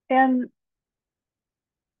 And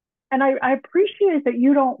I appreciate that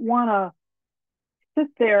you don't want to sit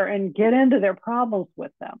there and get into their problems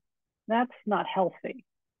with them. That's not healthy.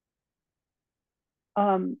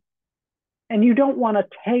 And you don't want to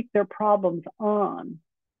take their problems on.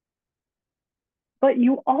 But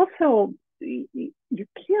you also, you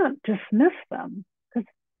can't dismiss them, because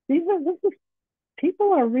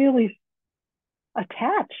people are really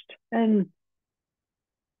attached and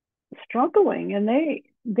struggling, and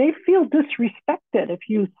they feel disrespected if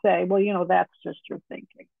you say, well, that's just your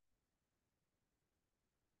thinking.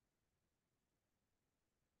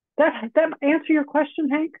 That answer your question,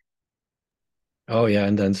 Hank? Oh yeah,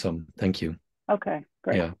 and then some. Thank you. Okay,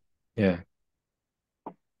 great. Yeah.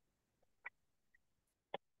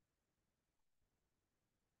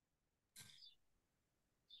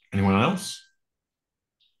 Anyone else?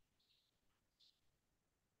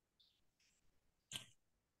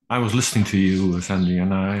 I was listening to you, Sandy,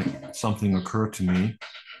 and something occurred to me.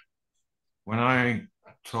 When I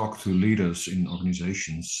talk to leaders in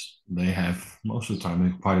organizations, they have most of the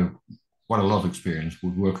time quite a lot of experience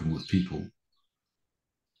with working with people.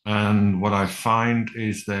 And what I find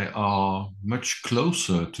is they are much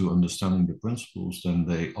closer to understanding the principles than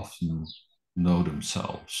they often know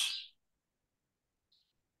themselves.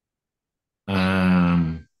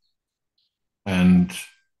 And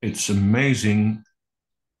it's amazing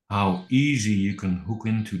how easy you can hook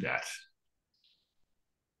into that.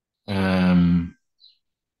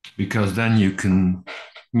 Because then you can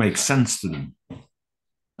make sense to them.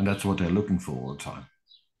 And that's what they're looking for all the time.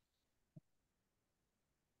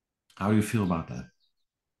 How do you feel about that?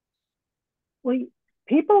 Well,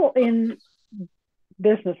 people in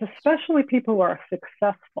business, especially people who are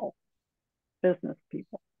successful business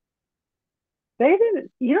people,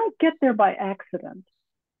 you don't get there by accident.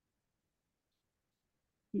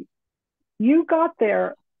 You got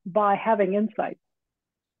there by having insights.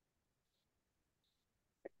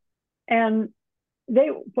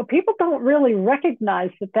 But people don't really recognize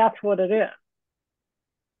that that's what it is.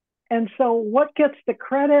 And so what gets the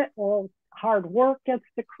credit? Well, hard work gets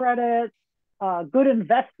the credit. Good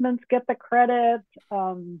investments get the credit.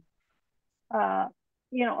 They're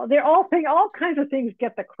all kinds of things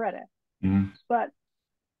get the credit. Mm-hmm. But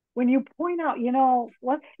when you point out,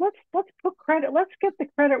 let's put credit. Let's get the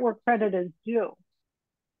credit where credit is due.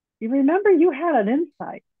 You remember you had an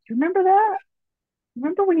insight. Do you remember that?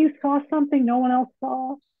 Remember when you saw something no one else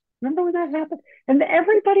saw? Remember when that happened? And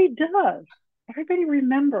everybody does. Everybody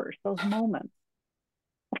remembers those moments.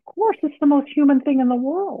 Of course, it's the most human thing in the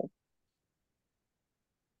world.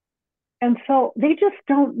 And so they just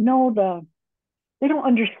don't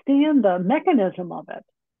understand the mechanism of it.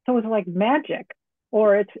 So it's like magic,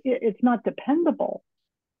 or it's not dependable.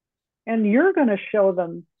 And you're going to show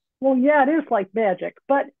them, well, yeah, it is like magic,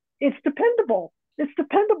 but it's dependable. It's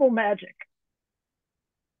dependable magic.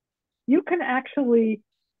 You can actually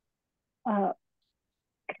count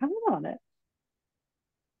on it.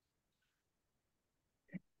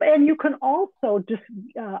 And you can also just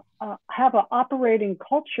have an operating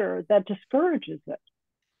culture that discourages it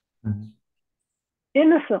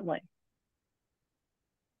innocently.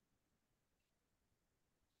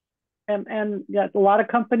 And yeah, a lot of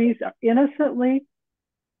companies are innocently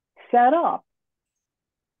set up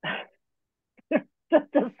to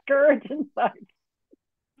discourage insight.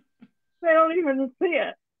 They don't even see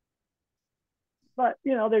it. But,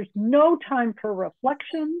 there's no time for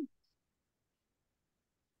reflection,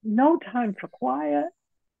 no time for quiet.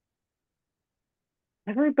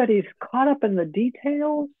 Everybody's caught up in the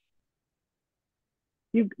details.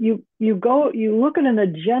 You look at an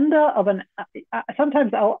agenda of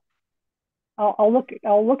sometimes I'll look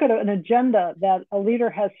at an agenda that a leader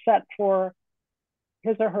has set for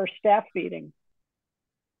his or her staff meeting.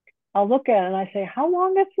 I'll look at it and I say, how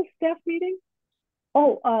long is the staff meeting?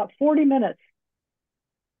 40 minutes.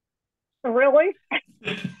 Really?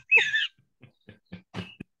 This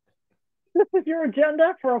is your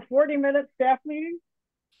agenda for a 40-minute staff meeting?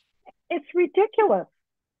 It's ridiculous.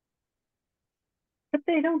 But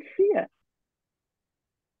they don't see it.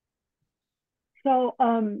 So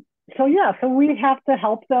we have to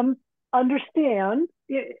help them understand.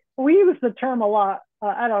 We use the term a lot.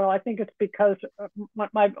 I don't know. I think it's because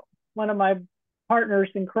one of my partners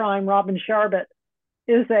in crime, Robin Sharbet,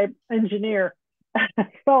 is an engineer.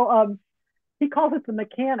 So he calls it the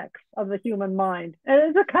mechanics of the human mind. And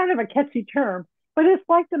it's a kind of a catchy term, but it's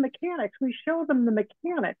like the mechanics. We show them the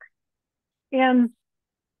mechanics. And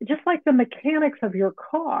just like the mechanics of your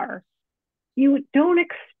car, you don't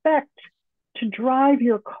expect to drive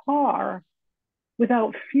your car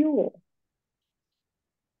without fuel.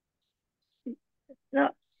 Now,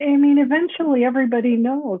 eventually everybody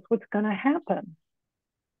knows what's going to happen.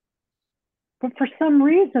 But for some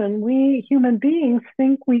reason, we human beings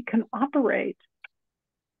think we can operate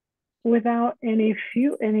without any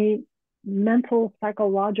mental,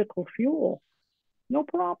 psychological fuel. No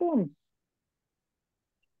problem.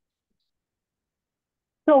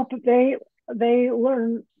 So they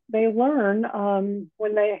learn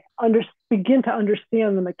when they begin to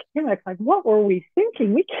understand the mechanics, like, what were we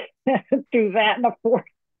thinking? We can't do that in a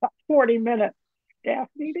 40-minute staff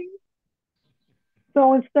meeting.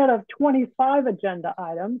 So instead of 25 agenda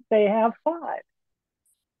items, they have 5.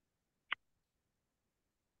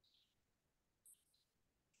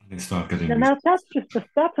 They start getting. And that's just a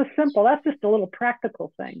little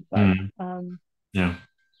practical thing. But yeah.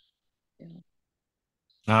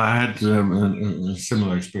 I had a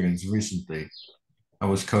similar experience recently. I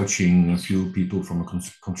was coaching a few people from a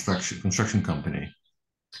construction company,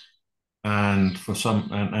 and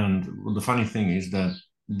the funny thing is that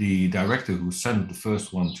the director who sent the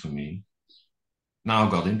first one to me now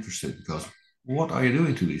got interested, because what are you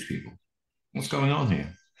doing to these people? What's going on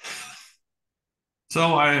here?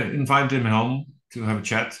 So I invited him home to have a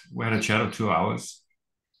chat. We had a chat of 2 hours,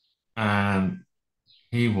 and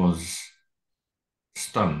he was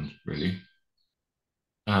stunned, really.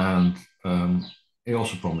 And he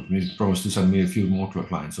also promised to send me a few more to a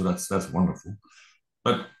client. So that's wonderful.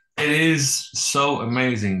 But it is so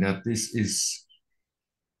amazing that this is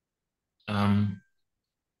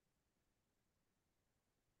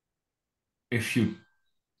if you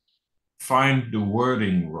find the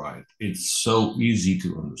wording right, it's so easy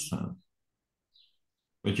to understand.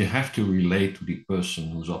 But you have to relate to the person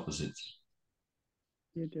who's opposite.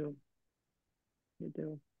 You do.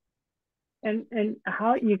 And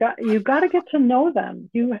how you got to get to know them.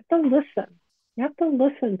 You have to listen. You have to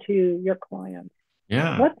listen to your clients.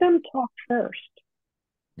 Yeah. Let them talk first.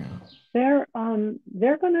 Yeah. They're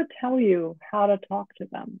going to tell you how to talk to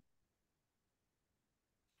them.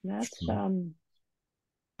 That's and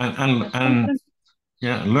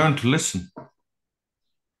learn to listen.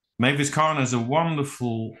 Mavis Karn has a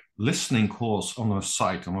wonderful listening course on her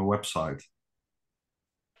site, on her website.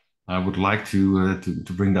 I would like to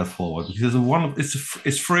bring that forward, because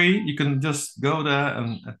it's free. You can just go there,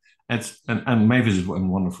 and Mavis is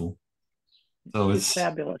wonderful. So it's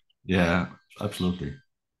fabulous. Yeah, absolutely.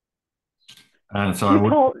 And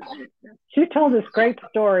so she told this great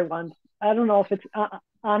story once. I don't know if it's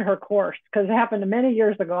on her course, because it happened many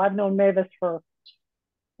years ago. I've known Mavis for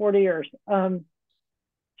 40 years.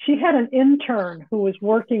 She had an intern who was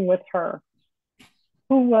working with her,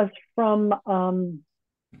 who was from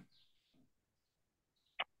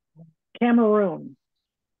Cameroon.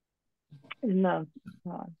 in the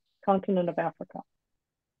continent of Africa.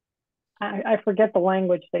 I forget the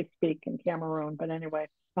language they speak in Cameroon, but anyway,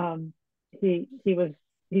 he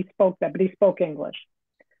spoke that, but he spoke English.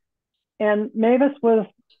 And Mavis was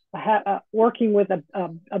working with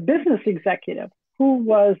a business executive who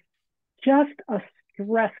was just a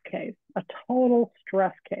stress case, a total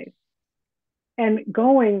stress case, and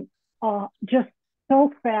going just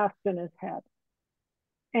so fast in his head.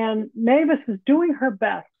 And Mavis is doing her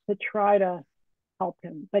best to try to help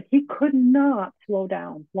him, but he could not slow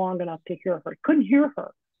down long enough to hear her. He couldn't hear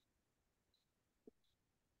her.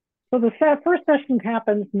 So the first session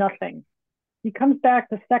happens, nothing. He comes back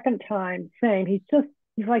the second time, same. He's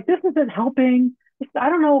like, this isn't helping. I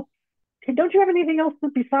don't know. Don't you have anything else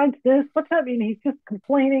besides this? What's that mean? He's just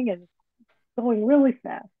complaining and going really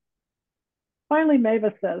fast. Finally,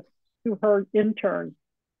 Mavis says to her intern,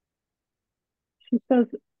 she says,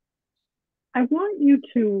 I want you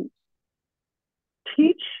to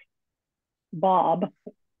teach Bob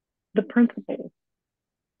the principles,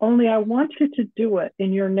 only I want you to do it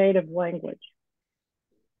in your native language.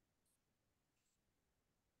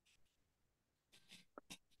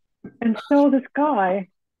 And so this guy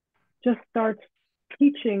just starts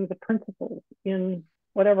teaching the principles in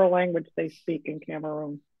whatever language they speak in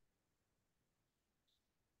Cameroon.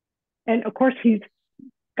 And of course, he's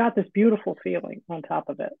got this beautiful feeling on top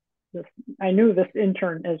of it. I knew this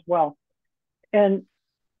intern as well. And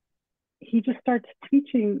he just starts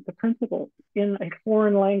teaching the principles in a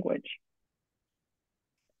foreign language.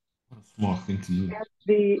 What a smart thing to do. And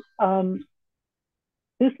the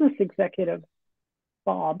business executive,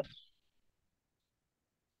 Bob,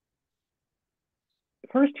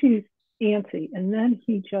 first he's antsy, and then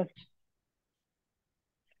he just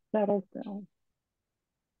settles down.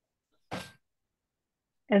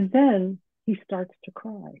 And then he starts to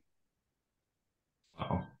cry.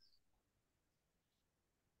 Wow.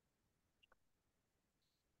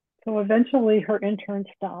 So eventually her intern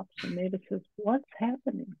stops and Mavis says, what's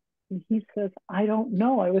happening? And he says, I don't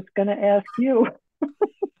know. I was going to ask you.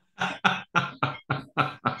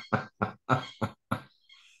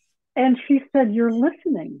 And she said, you're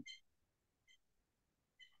listening.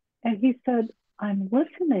 And he said, I'm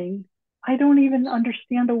listening. I don't even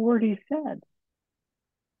understand a word he said.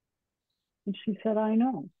 And she said, I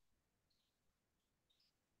know.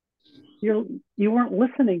 You weren't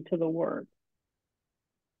listening to the word.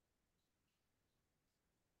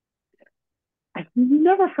 I've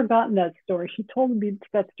never forgotten that story. She told me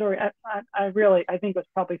that story. I think it was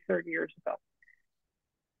probably 30 years ago.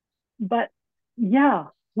 But yeah,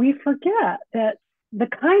 we forget that the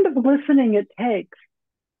kind of listening it takes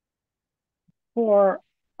for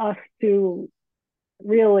us to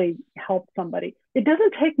really help somebody. It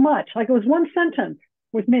doesn't take much. Like it was one sentence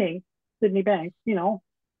with me, Sydney Banks,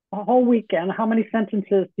 a whole weekend. How many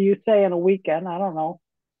sentences do you say in a weekend? I don't know.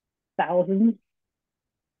 Thousands,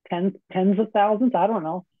 tens of thousands. I don't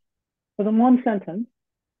know. Within one sentence.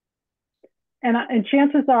 And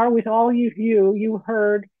chances are with all of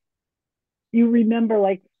you remember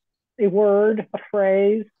like a word, a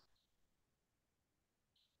phrase.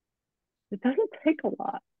 It doesn't take a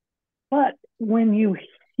lot. But when you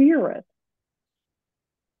hear it,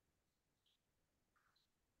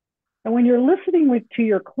 and when you're listening to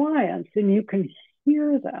your clients and you can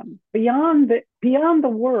hear them beyond the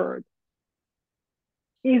words,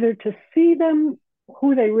 either to see them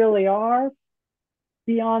who they really are,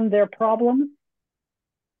 beyond their problems,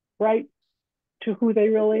 right, to who they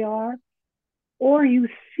really are, or you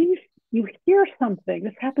hear something.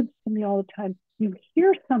 This happens to me all the time. You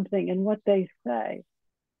hear something in what they say.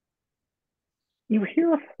 You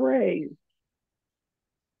hear a phrase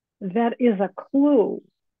that is a clue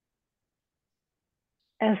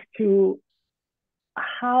as to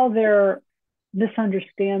how they're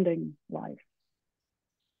misunderstanding life.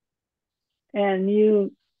 And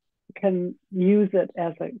you can use it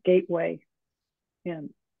as a gateway in.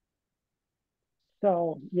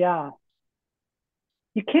 So, yeah,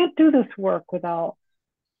 you can't do this work without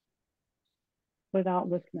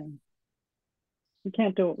listening. You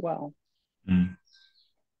can't do it well. Mm.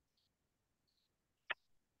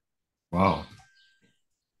 Wow.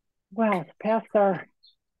 Well, it's past our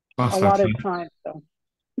allotted time. So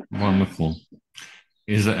Wonderful.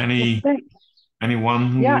 Is there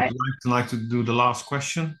anyone who would like to do the last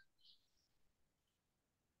question?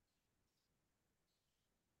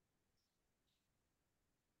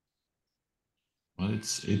 Well,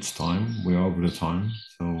 it's time. We're over the time,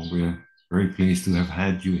 so we're very pleased to have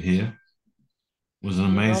had you here. It was an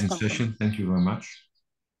amazing session. Thank you very much.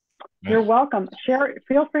 You're welcome.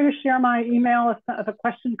 Feel free to share my email if a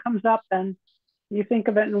question comes up, and you think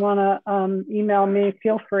of it and want to email me,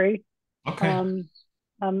 feel free. Okay.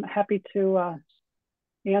 I'm happy to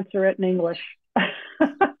answer it in English.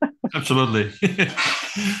 Absolutely.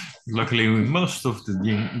 Luckily, most of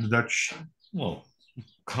the Dutch, well,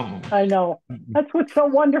 come on. I know. That's what's so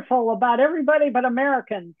wonderful about everybody but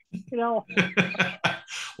Americans, you know.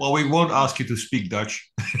 Well, we won't ask you to speak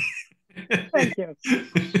Dutch. Thank you.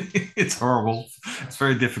 It's horrible. It's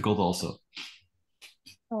very difficult also.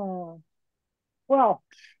 Oh, well,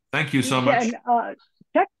 Thank you you so much. can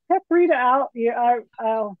check Rita out.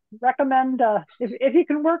 I'll recommend if you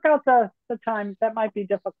can work out the time, that might be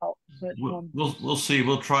difficult. But We'll see.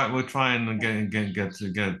 We'll try and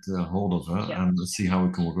get hold of her yeah. and see how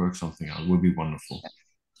we can work something out. It would be wonderful.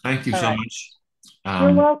 Thank you All so right. much.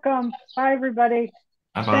 You're welcome. Bye, everybody.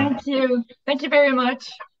 Bye bye. Thank you. Thank you very much.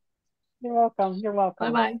 You're welcome. You're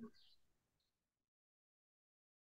welcome. Bye-bye.